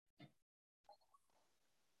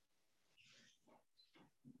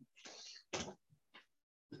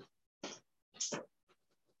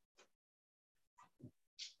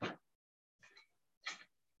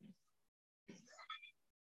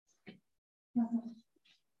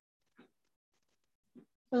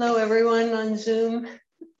Hello, everyone on Zoom.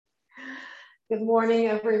 Good morning,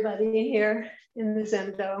 everybody here in the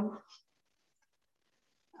Zendo.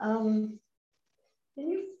 Can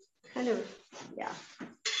you kind of, yeah,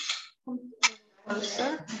 come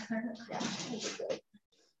closer? Yeah, that's good.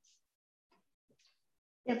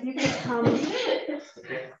 If you could come,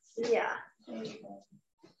 yeah.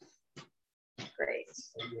 Great.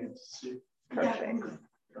 Perfect.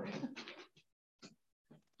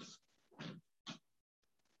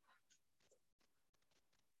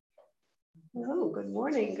 Oh, good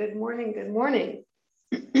morning, good morning, good morning.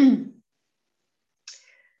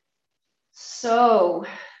 So,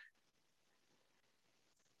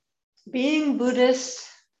 being Buddhist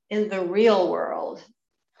in the real world.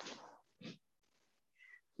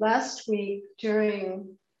 Last week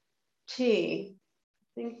during tea,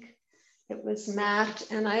 I think it was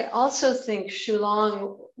Matt, and I also think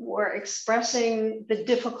Shulong were expressing the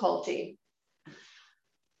difficulty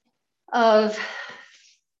of,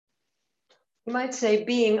 you might say,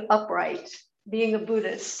 being upright, being a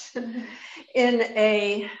Buddhist in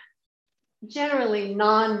a generally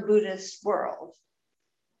non-Buddhist world,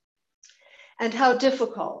 and how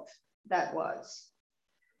difficult that was.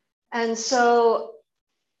 And so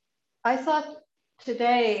I thought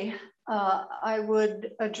today I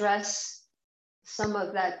would address some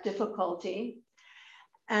of that difficulty.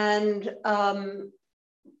 And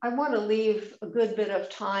I want to leave a good bit of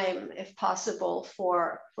time, if possible,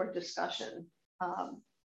 for discussion.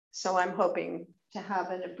 So I'm hoping to have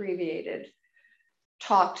an abbreviated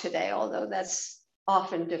talk today, although that's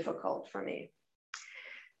often difficult for me.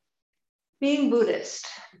 Being Buddhist,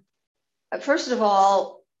 first of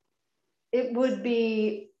all, it would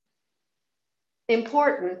be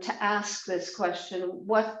important to ask this question,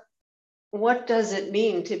 what does it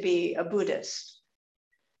mean to be a Buddhist?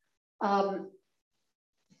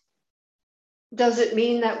 Does it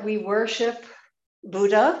mean that we worship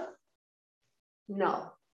Buddha?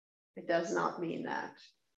 No, it does not mean that.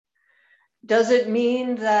 Does it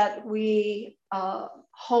mean that we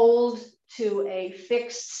hold to a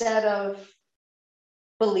fixed set of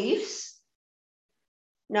beliefs?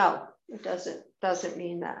 No, it doesn't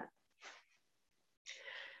mean that.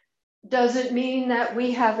 Does it mean that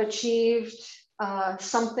we have achieved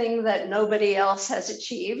something that nobody else has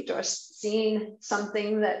achieved, or seen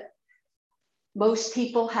something that most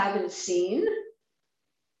people haven't seen,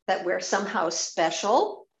 that we're somehow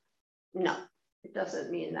special? No, it doesn't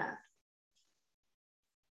mean that.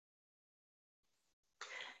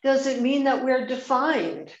 Does it mean that we're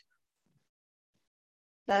defined?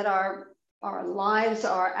 That our lives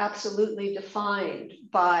are absolutely defined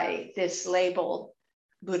by this label,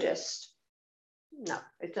 Buddhist? No,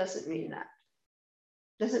 it doesn't mean that.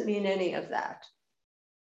 It doesn't mean any of that.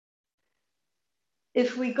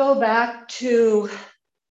 If we go back to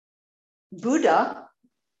Buddha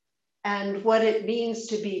and what it means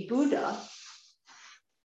to be Buddha,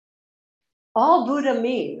 all Buddha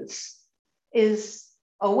means is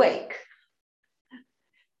awake.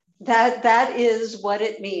 That is what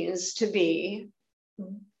it means to be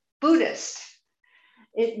Buddhist.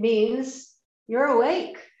 It means you're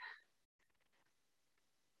awake.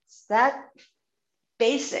 It's that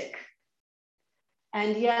basic.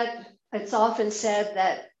 And yet it's often said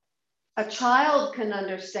that a child can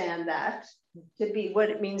understand that, to be what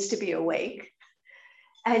it means to be awake.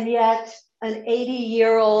 And yet an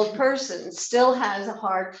 80-year-old person still has a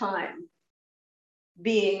hard time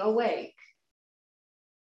being awake.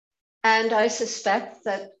 And I suspect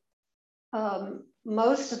that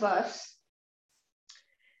most of us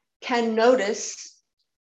can notice,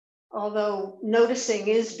 although noticing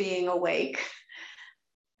is being awake,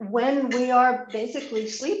 when we are basically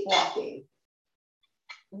sleepwalking,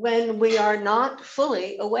 when we are not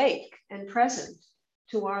fully awake and present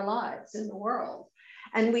to our lives in the world.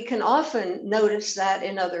 And we can often notice that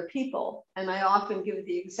in other people. And I often give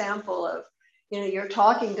the example of, you're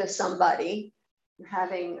talking to somebody, you're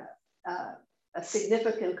having a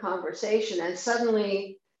significant conversation, and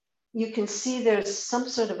suddenly you can see there's some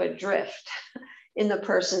sort of a drift in the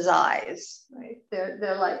person's eyes, right?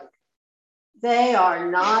 They're like, they are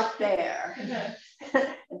not there.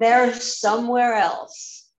 They're somewhere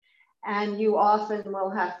else. And you often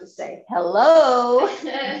will have to say, hello.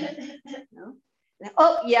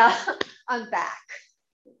 Oh, yeah, I'm back.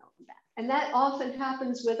 And that often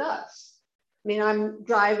happens with us. I mean, I'm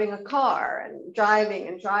driving a car and driving,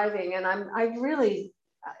 and I've really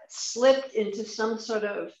slipped into some sort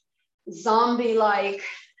of zombie-like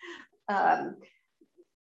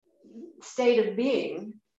state of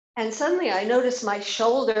being. And suddenly I notice my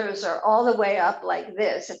shoulders are all the way up like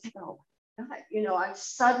this. I think, oh you know, I've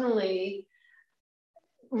suddenly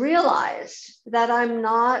realized that I'm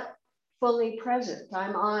not fully present.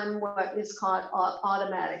 I'm on what is called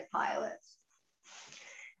automatic pilot.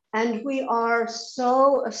 And we are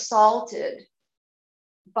so assaulted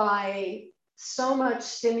by so much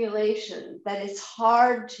stimulation that it's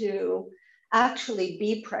hard to actually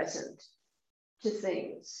be present to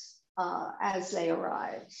things as they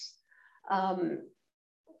arise.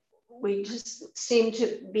 We just seem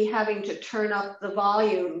to be having to turn up the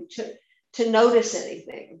volume to notice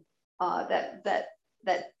anything.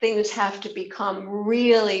 That things have to become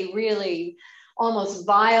really, really almost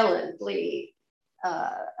violently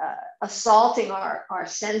assaulting our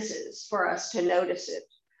senses for us to notice it,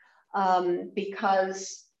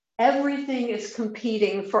 because everything is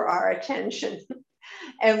competing for our attention,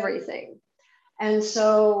 everything. And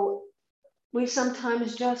so we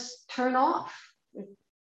sometimes just turn off,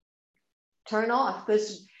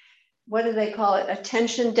 because what do they call it?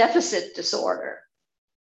 Attention deficit disorder.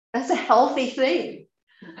 That's a healthy thing.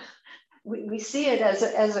 We see it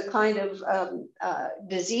as a kind of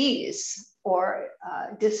disease or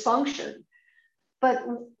dysfunction, but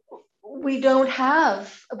we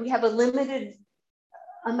have a limited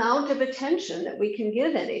amount of attention that we can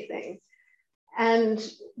give anything. And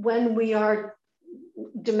when we are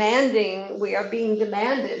being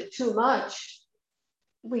demanded too much,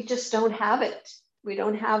 we just don't have it. We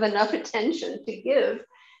don't have enough attention to give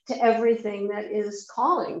to everything that is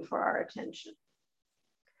calling for our attention.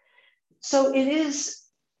 So it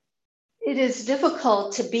is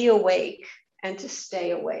difficult to be awake and to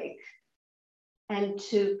stay awake and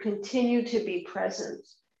to continue to be present,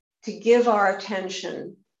 to give our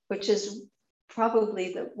attention, which is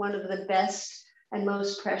probably one of the best and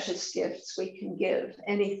most precious gifts we can give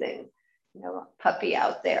anything. You know, a puppy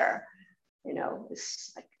out there, you know,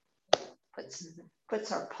 is like puts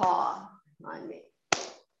her paw on me.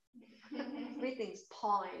 Everything's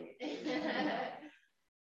pawing.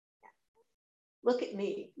 Look at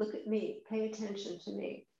me, pay attention to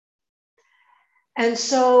me. And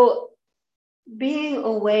so being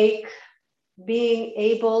awake, being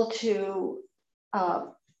able to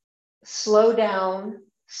slow down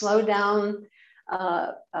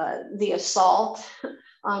the assault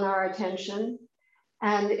on our attention,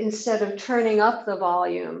 and instead of turning up the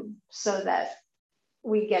volume so that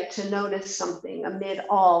we get to notice something amid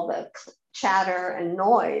all the chatter and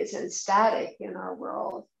noise and static in our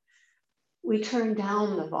world, we turn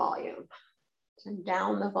down the volume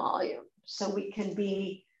so we can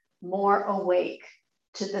be more awake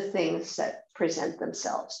to the things that present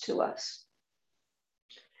themselves to us.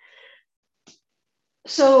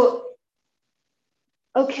 So,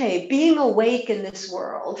 okay, being awake in this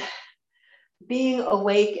world, being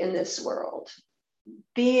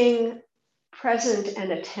present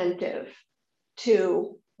and attentive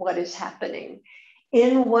to what is happening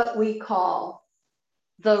in what we call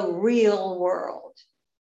the real world.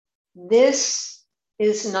 This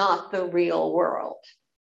is not the real world.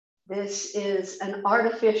 This is an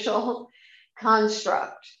artificial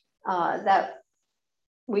construct that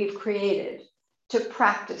we've created to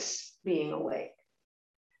practice being awake.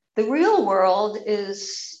 The real world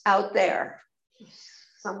is out there,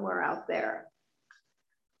 somewhere out there.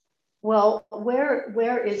 Well,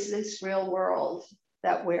 where is this real world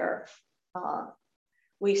that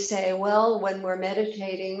we say, well, when we're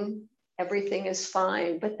meditating, everything is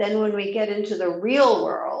fine. But then when we get into the real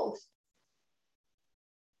world,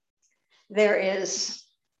 there is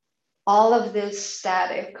all of this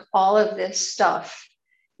static, all of this stuff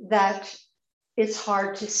that it's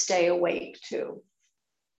hard to stay awake to.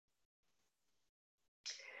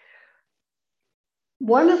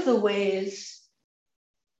 One of the ways,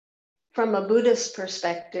 from a Buddhist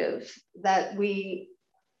perspective, that we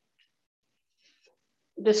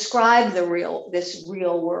describe this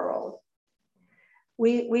real world,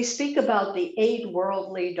 we speak about the 8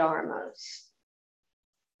 worldly dharmas.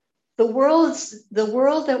 The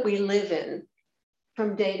world that we live in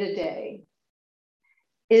from day to day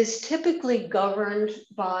is typically governed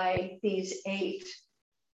by these 8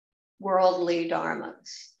 worldly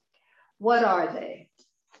dharmas. What are they?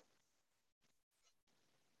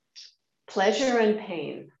 Pleasure and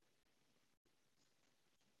pain.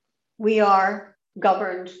 We are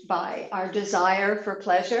governed by our desire for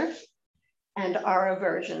pleasure and our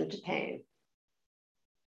aversion to pain.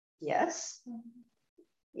 Yes?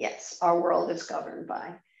 Yes, our world is governed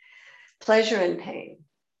by pleasure and pain.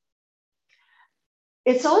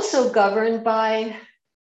 It's also governed by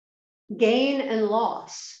gain and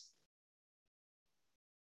loss.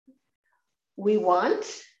 We want,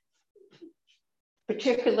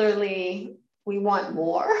 particularly, we want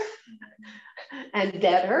more. and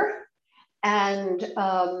better. And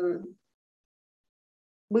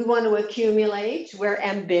we want to accumulate. We're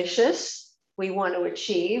ambitious. We want to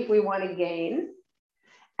achieve. We want to gain.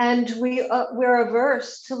 And we're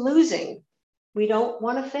averse to losing. We don't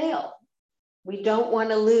want to fail. We don't want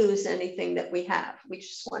to lose anything that we have. We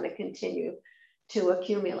just want to continue to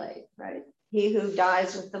accumulate, right? He who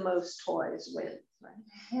dies with the most toys wins,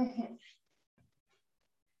 right?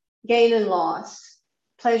 Gain and loss,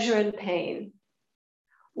 pleasure and pain,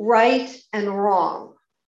 right and wrong.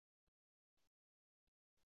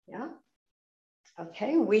 Yeah.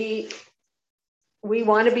 Okay, we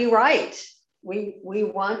want to be right. We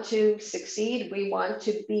want to succeed. We want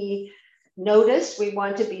to be noticed. We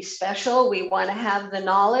want to be special. We want to have the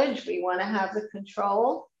knowledge. We want to have the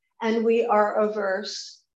control. And we are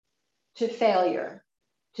averse to failure,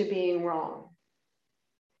 to being wrong.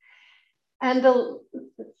 And the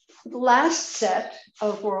last set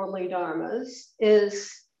of worldly dharmas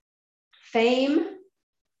is fame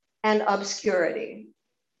and obscurity.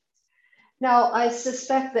 Now, I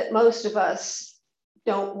suspect that most of us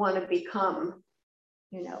don't want to become,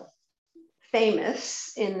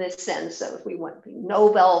 famous in the sense of we want to be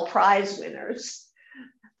Nobel Prize winners,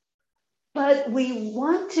 but we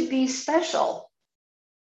want to be special.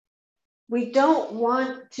 We don't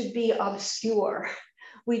want to be obscure.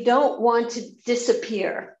 We don't want to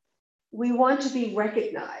disappear. We want to be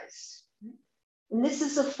recognized. And this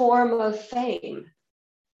is a form of fame.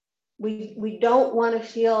 We don't want to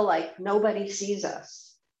feel like nobody sees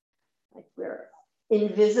us, like we're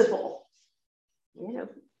invisible.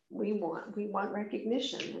 We want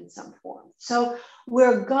recognition in some form. So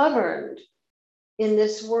we're governed in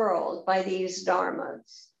this world by these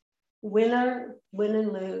dharmas: win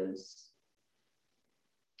and lose,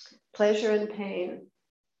 pleasure and pain,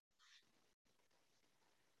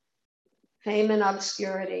 fame and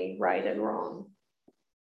obscurity, right and wrong.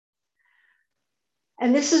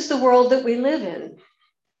 And this is the world that we live in.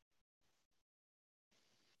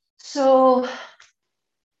 So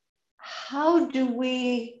how do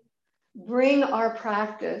we bring our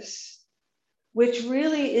practice, which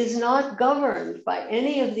really is not governed by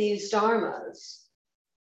any of these dharmas,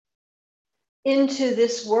 into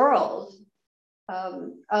this world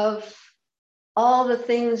of all the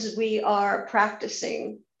things we are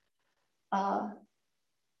practicing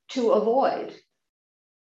to avoid,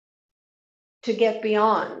 to get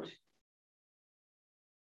beyond?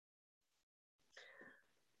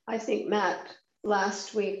 I think Matt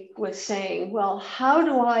last week was saying, well, how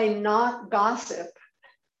do I not gossip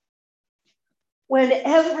when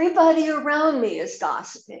everybody around me is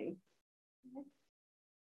gossiping?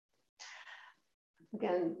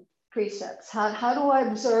 Again, precepts. How do I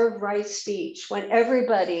observe right speech when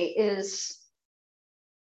everybody is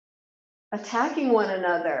attacking one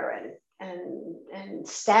another and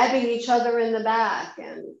stabbing each other in the back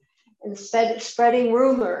and spreading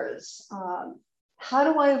rumors? How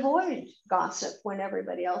do I avoid gossip when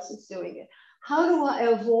everybody else is doing it? How do I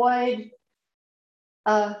avoid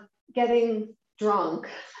getting drunk,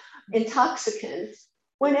 intoxicant,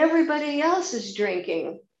 when everybody else is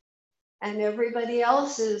drinking? And everybody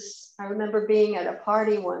else is, I remember being at a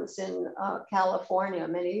party once in California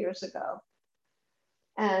many years ago,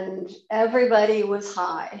 and everybody was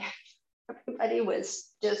high. Everybody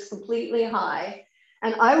was just completely high.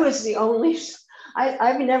 And I was the only,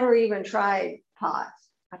 I've never even tried pot.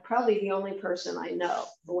 I'm probably the only person I know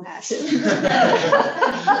who hasn't.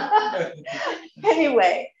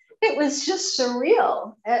 Anyway, it was just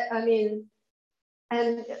surreal. I mean,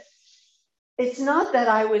 and it's not that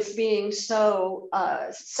I was being so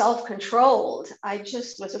self-controlled. I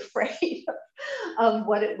just was afraid of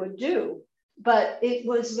what it would do. But it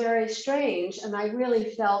was very strange. And I really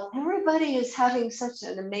felt everybody is having such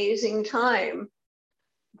an amazing time.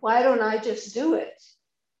 Why don't I just do it?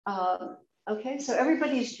 Okay, so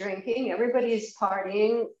everybody's drinking, everybody's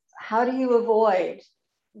partying. How do you avoid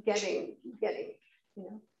getting,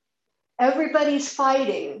 everybody's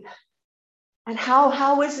fighting. And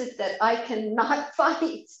how is it that I cannot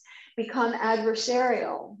fight, become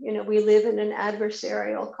adversarial? We live in an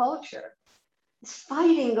adversarial culture. There's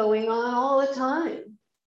fighting going on all the time.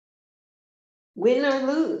 Win or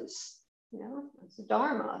lose, it's a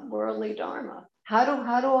dharma, worldly dharma. How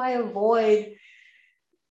do I avoid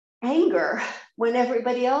anger when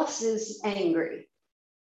everybody else is angry?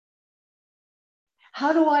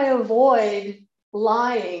 How do I avoid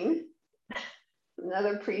lying?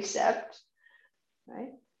 Another precept,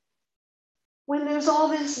 right? When there's all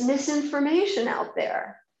this misinformation out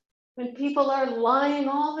there, when people are lying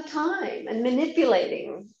all the time and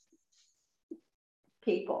manipulating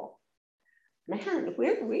people, man,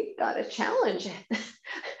 we've got a challenge,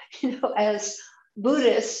 as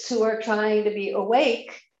Buddhists who are trying to be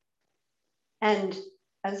awake. And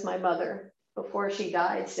as my mother, before she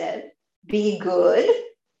died, said, be good.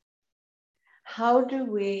 How do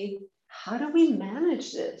we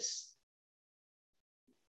manage this?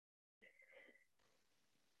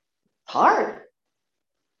 Hard.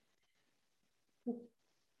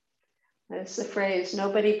 That's the phrase,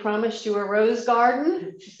 nobody promised you a rose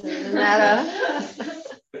garden. Isn't that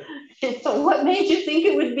so what made you think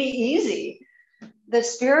it would be easy? The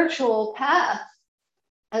spiritual path,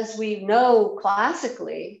 as we know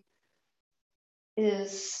classically,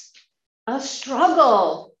 is a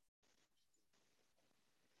struggle.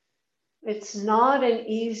 It's not an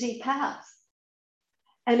easy path.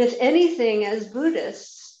 And if anything, as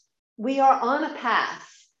Buddhists, we are on a path.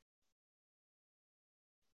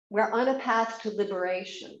 We're on a path to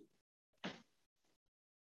liberation.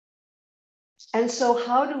 And so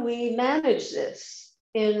how do we manage this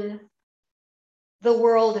in the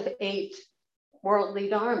world of 8 worldly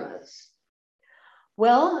dharmas?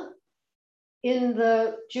 Well, in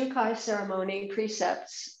the Jukai ceremony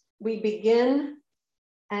precepts, we begin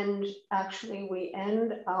and actually we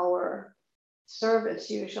end our service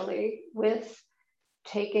usually with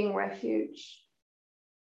taking refuge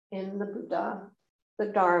in the Buddha, the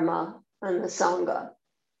Dharma, and the Sangha.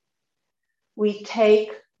 We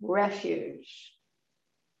take refuge.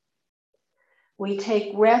 We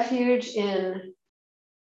take refuge in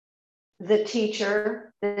the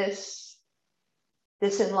teacher, this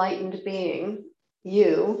enlightened being,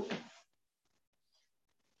 you,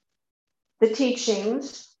 the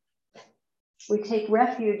teachings. We take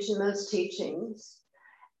refuge in those teachings,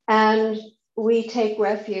 and we take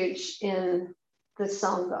refuge in the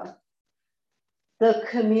Sangha, the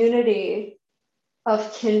community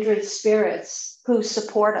of kindred spirits who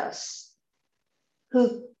support us,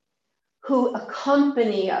 who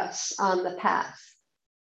accompany us on the path.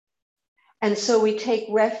 And so we take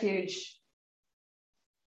refuge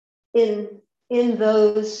in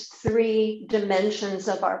those 3 dimensions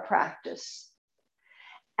of our practice.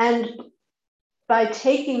 And by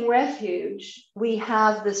taking refuge, we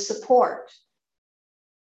have the support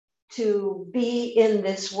to be in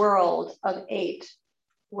this world of 8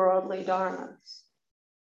 worldly dharmas.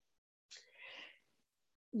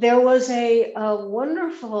 There was a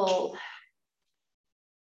wonderful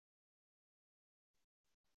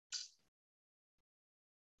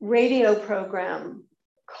radio program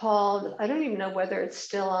called, I don't even know whether it's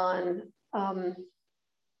still on,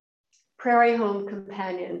 Prairie Home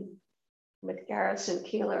Companion with Garrison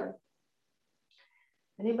Keillor.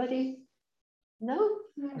 Anybody know?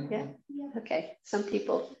 Yeah. Okay, some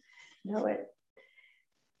people know it.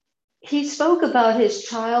 He spoke about his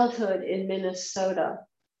childhood in Minnesota,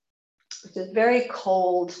 which is a very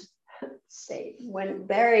cold state, when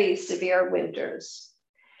very severe winters.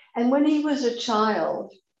 And when he was a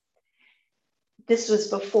child, this was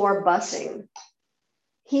before busing,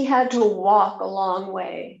 he had to walk a long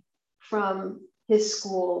way from his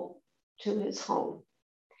school to his home.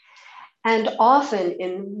 And often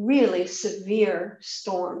in really severe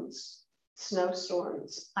storms,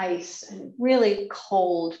 snowstorms, ice, and really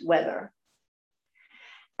cold weather.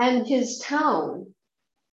 And his town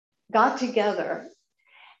got together,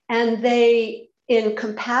 and they, in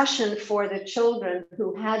compassion for the children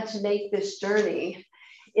who had to make this journey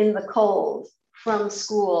in the cold from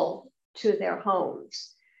school to their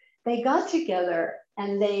homes, they got together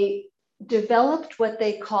and they developed what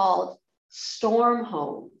they called storm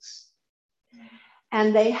homes.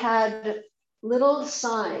 And they had little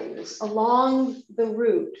signs along the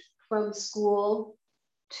route from school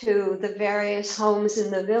to the various homes in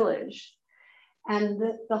the village. And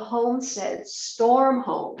the home said, storm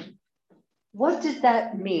home. What did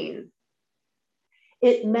that mean?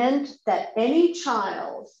 It meant that any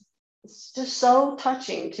child, it's just so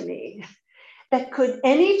touching to me, that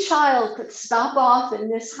any child could stop off in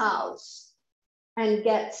this house and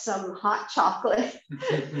get some hot chocolate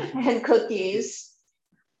and cookies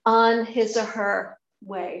on his or her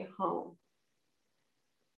way home.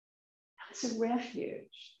 That's a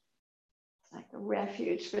refuge. It's like a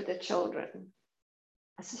refuge for the children.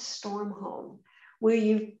 That's a storm home where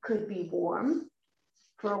you could be warm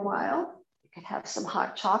for a while. You could have some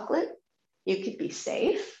hot chocolate. You could be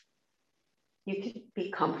safe. You could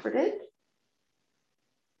be comforted.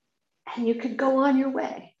 And you could go on your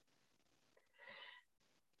way.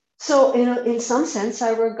 So in some sense,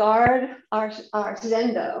 I regard our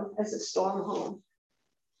Zendo as a storm home.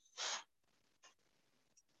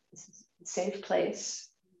 This is a safe place.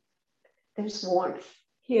 There's warmth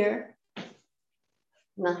here.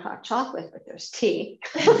 not hot chocolate, but there's tea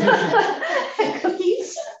and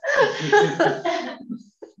cookies.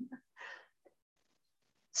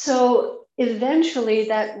 So eventually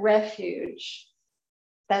that refuge,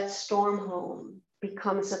 that storm home,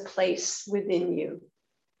 becomes a place within you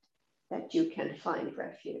that you can find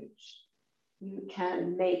refuge. You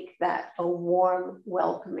can make that a warm,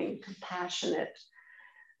 welcoming, compassionate,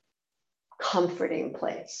 comforting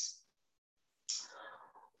place.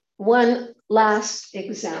 One last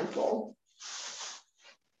example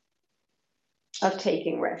of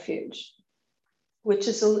taking refuge, which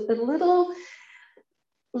is a little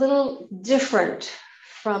different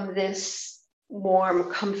from this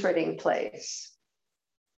warm, comforting place.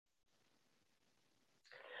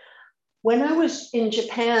 When I was in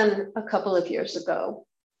Japan a couple of years ago,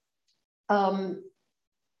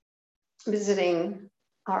 visiting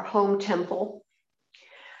our home temple,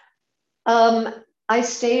 I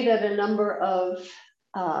stayed at a number of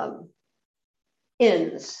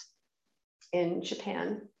inns in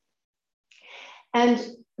Japan,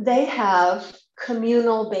 and they have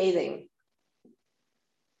communal bathing.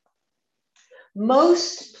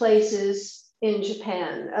 Most places in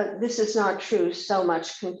Japan, this is not true so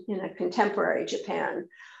much in a contemporary Japan,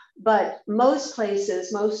 but most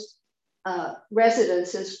places, most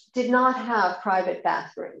residences did not have private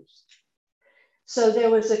bathrooms. So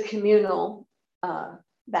there was a communal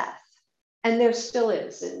bath, and there still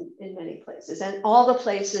is in many places. And all the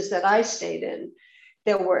places that I stayed in,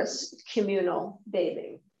 there was communal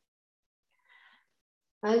bathing.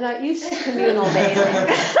 I'm not used to communal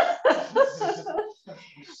bathing.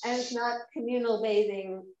 And it's not communal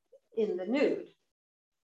bathing in the nude.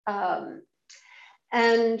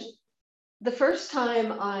 And the first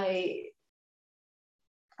time I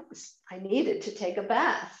needed to take a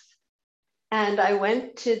bath, and I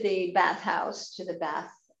went to the bathhouse, to the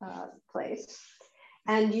bath place,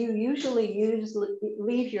 and you usually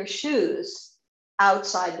leave your shoes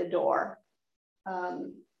outside the door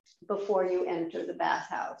before you enter the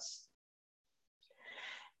bathhouse.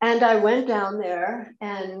 And I went down there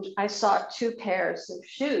and I saw 2 pairs of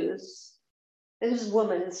shoes. This is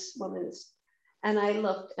women's. And I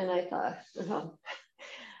looked and I thought, oh,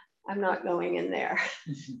 I'm not going in there.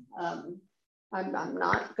 I'm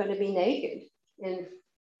not going to be naked in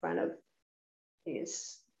front of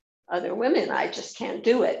these other women. I just can't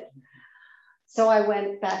do it. So I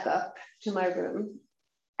went back up to my room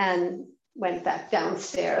and went back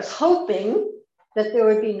downstairs, hoping that there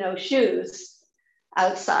would be no shoes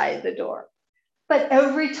outside the door. But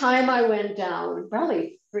every time I went down,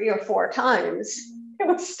 probably 3 or 4 times, there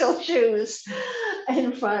were still shoes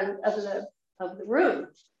in front of the room.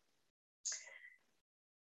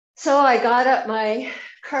 So I got up my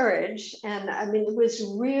courage, and I mean, it was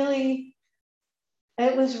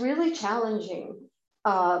really challenging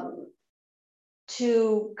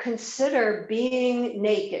to consider being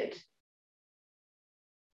naked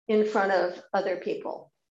in front of other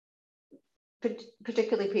people,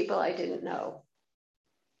 particularly people I didn't know.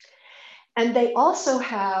 And they also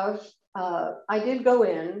have, I did go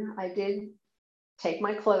in, I did take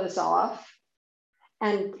my clothes off,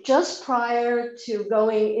 and just prior to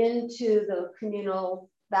going into the communal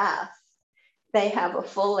bath, they have a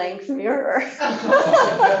full-length mirror.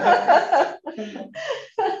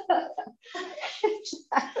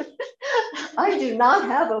 I do not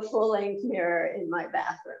have a full-length mirror in my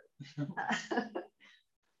bathroom.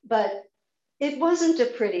 But it wasn't a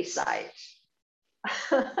pretty sight.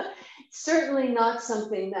 Certainly not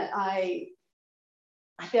something that I've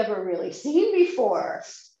ever really seen before,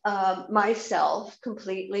 myself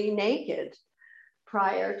completely naked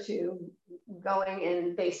prior to going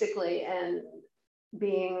in basically and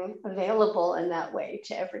being available in that way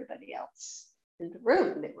to everybody else in the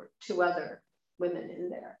room. There were 2 other women in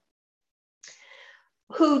there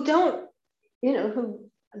who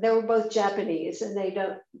they were both Japanese, and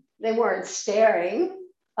they weren't staring,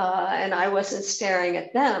 and I wasn't staring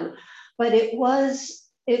at them, but it was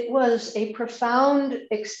a profound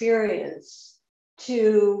experience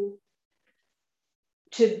to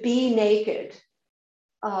be naked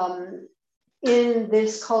in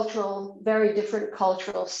this very different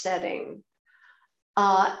cultural setting.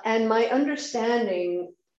 And my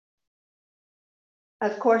understanding,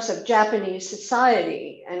 of course, of Japanese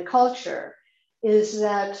society and culture is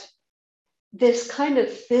that this kind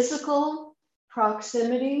of physical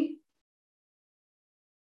proximity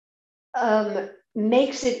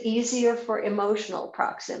makes it easier for emotional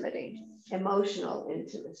proximity, emotional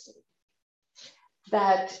intimacy.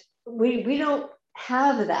 That we don't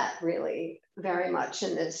have that really very much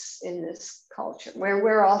in this culture, where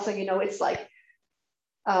we're also, it's like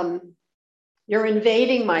You're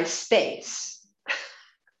invading my space.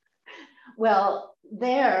 Well,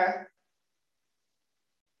 there,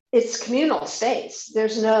 it's communal space.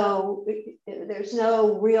 There's no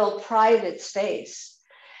real private space.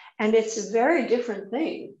 And it's a very different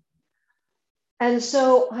thing. And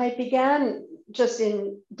so I began just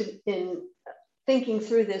in thinking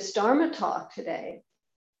through this Dharma talk today,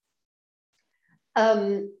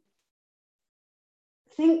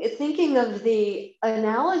 thinking of the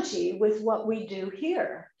analogy with what we do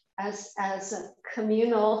here as a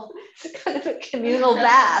communal, kind of a communal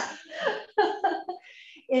bath,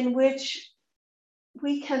 in which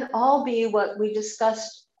we can all be what we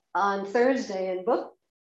discussed on Thursday in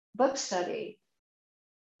book study,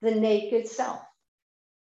 the naked self.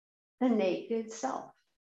 The naked self.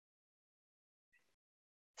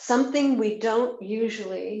 Something we don't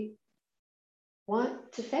usually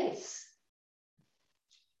want to face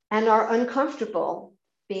and are uncomfortable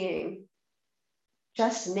being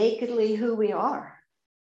just nakedly who we are.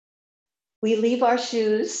 We leave our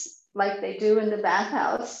shoes like they do in the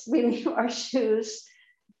bathhouse. We leave our shoes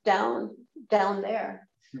down there.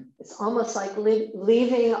 It's almost like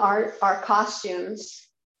leaving our costumes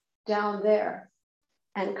down there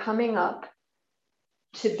and coming up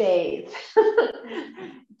to bathe,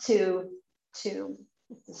 to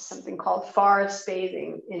there's something called forest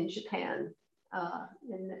bathing in Japan.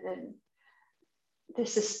 And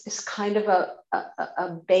this is kind of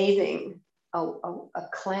a bathing, a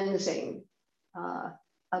cleansing,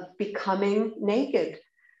 of becoming naked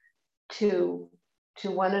to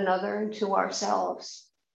one another and to ourselves.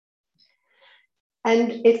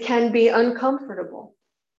 And it can be uncomfortable.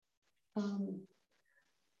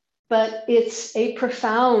 But it's a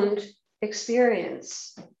profound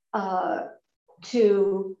experience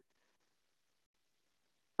to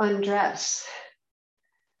undress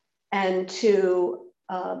and to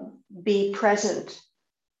be present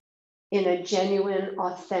in a genuine,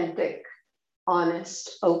 authentic,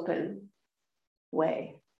 honest, open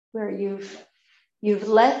way, where you've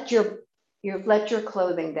let your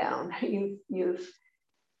clothing down, you've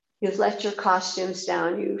let your costumes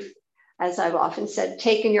down, you've, as I've often said,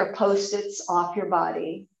 taken your Post-its off your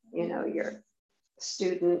body, your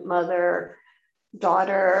student, mother,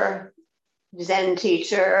 daughter, Zen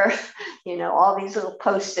teacher, all these little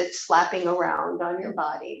Post-its flapping around on your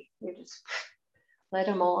body. You just let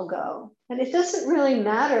them all go. And it doesn't really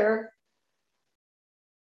matter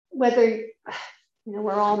whether,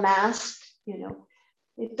 we're all masked,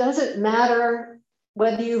 it doesn't matter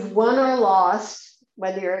whether you've won or lost,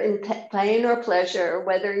 whether you're in pain or pleasure,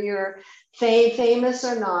 whether you're famous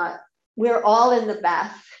or not. We're all in the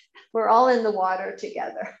bath. We're all in the water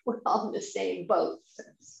together. We're all in the same boat, so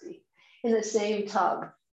to speak, in the same tub.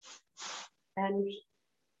 And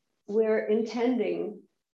we're intending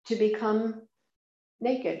to become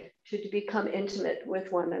naked, to become intimate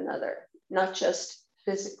with one another, not just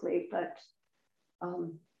physically, but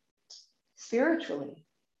spiritually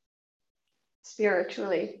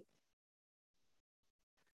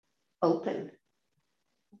open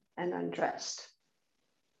and undressed.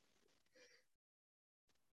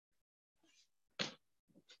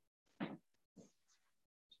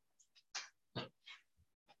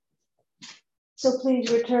 So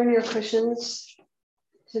please return your cushions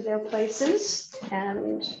to their places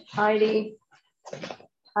and tidy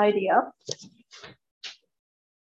up.